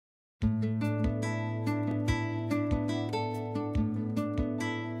The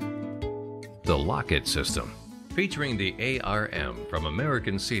Lok-It system, featuring the A.R.M. from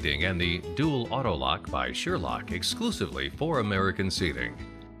American Seating and the Dual Auto-Lok by Lok exclusively for American Seating.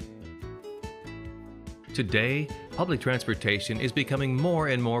 Today, public transportation is becoming more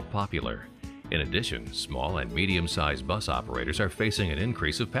and more popular. In addition, small and medium-sized bus operators are facing an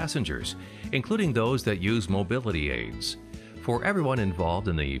increase of passengers, including those that use mobility aids. For everyone involved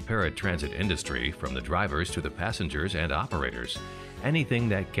in the paratransit industry, from the drivers to the passengers and operators, anything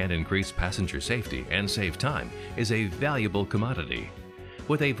that can increase passenger safety and save time is a valuable commodity.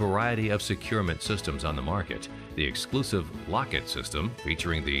 With a variety of securement systems on the market, the exclusive Lok-It system,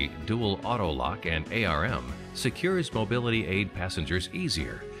 featuring the Dual Auto-Lok and A.R.M., secures mobility aid passengers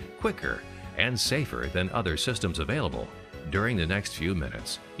easier, quicker, and safer than other systems available. During the next few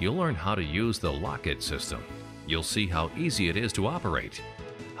minutes, you'll learn how to use the Lok-It system. You'll see how easy it is to operate,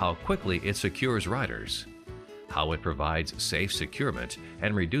 how quickly it secures riders, how it provides safe securement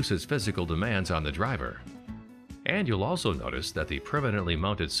and reduces physical demands on the driver. And you'll also notice that the permanently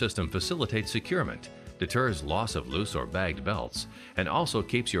mounted system facilitates securement, deters loss of loose or bagged belts, and also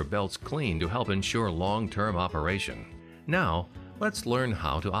keeps your belts clean to help ensure long-term operation. Now, let's learn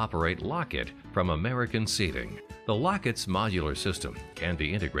how to operate Lok-It from American Seating. The Lok-It's modular system can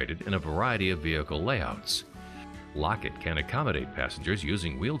be integrated in a variety of vehicle layouts. Lok-It can accommodate passengers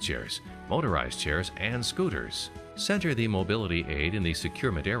using wheelchairs, motorized chairs, and scooters. Center the mobility aid in the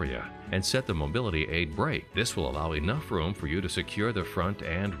securement area and set the mobility aid brake. This will allow enough room for you to secure the front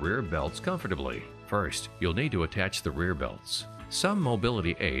and rear belts comfortably. First, you'll need to attach the rear belts. Some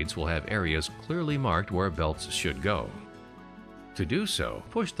mobility aids will have areas clearly marked where belts should go. To do so,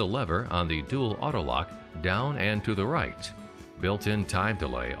 push the lever on the Dual Auto-Lok down and to the right. Built-in time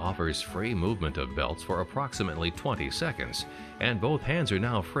delay offers free movement of belts for approximately 20 seconds, and both hands are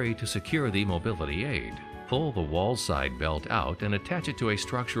now free to secure the mobility aid. Pull the wall side belt out and attach it to a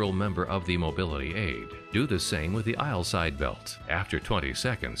structural member of the mobility aid. Do the same with the aisle side belt. After 20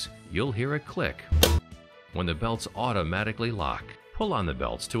 seconds, you'll hear a click when the belts automatically lock. Pull on the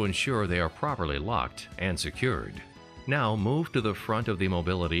belts to ensure they are properly locked and secured. Now move to the front of the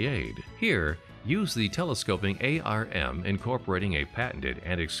mobility aid. Here, use the telescoping A.R.M. incorporating a patented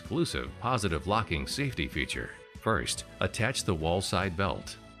and exclusive positive locking safety feature. First, attach the wall side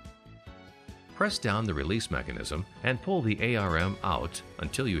belt. Press down the release mechanism and pull the A.R.M. out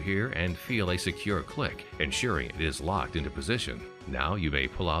until you hear and feel a secure click, ensuring it is locked into position. Now you may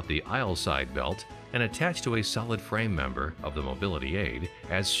pull out the aisle side belt and attach to a solid frame member of the mobility aid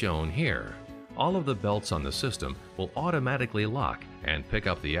as shown here. All of the belts on the system will automatically lock and pick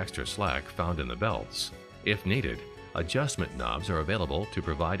up the extra slack found in the belts. If needed, adjustment knobs are available to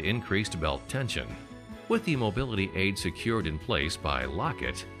provide increased belt tension. With the mobility aid secured in place by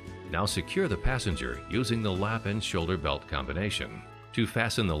Lok-It, now secure the passenger using the lap and shoulder belt combination. To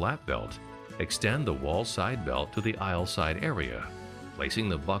fasten the lap belt, extend the wall side belt to the aisle side area, placing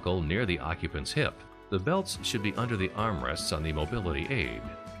the buckle near the occupant's hip. The belts should be under the armrests on the mobility aid.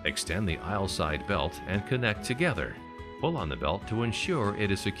 Extend the aisle side belt and connect together. Pull on the belt to ensure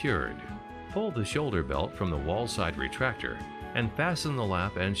it is secured. Pull the shoulder belt from the wall side retractor and fasten the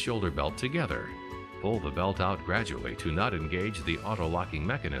lap and shoulder belt together. Pull the belt out gradually to not engage the auto-locking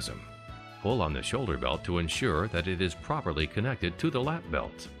mechanism. Pull on the shoulder belt to ensure that it is properly connected to the lap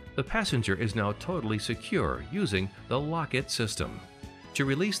belt. The passenger is now totally secure using the Lok-It system. To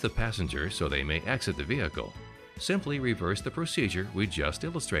release the passenger so they may exit the vehicle, simply reverse the procedure we just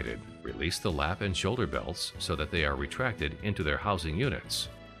illustrated. Release the lap and shoulder belts so that they are retracted into their housing units.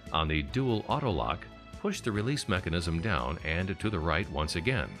 On the Dual Auto-Lok, push the release mechanism down and to the right once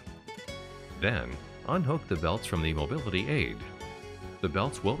again. Then, unhook the belts from the mobility aid. The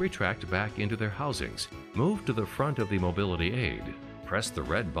belts will retract back into their housings. Move to the front of the mobility aid. Press the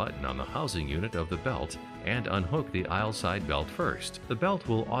red button on the housing unit of the belt and unhook the aisle side belt first. The belt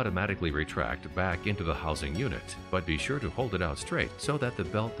will automatically retract back into the housing unit, but be sure to hold it out straight so that the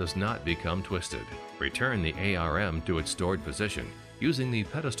belt does not become twisted. Return the A.R.M. to its stored position using the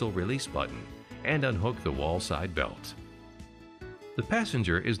pedestal release button and unhook the wall side belt. The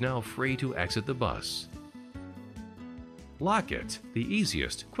passenger is now free to exit the bus. Lok-It, the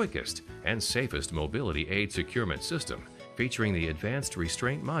easiest, quickest, and safest mobility aid securement system, featuring the Advance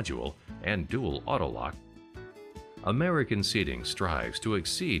Restraint Module and Dual Auto-Lok. American Seating strives to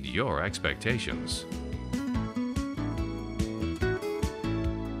exceed your expectations.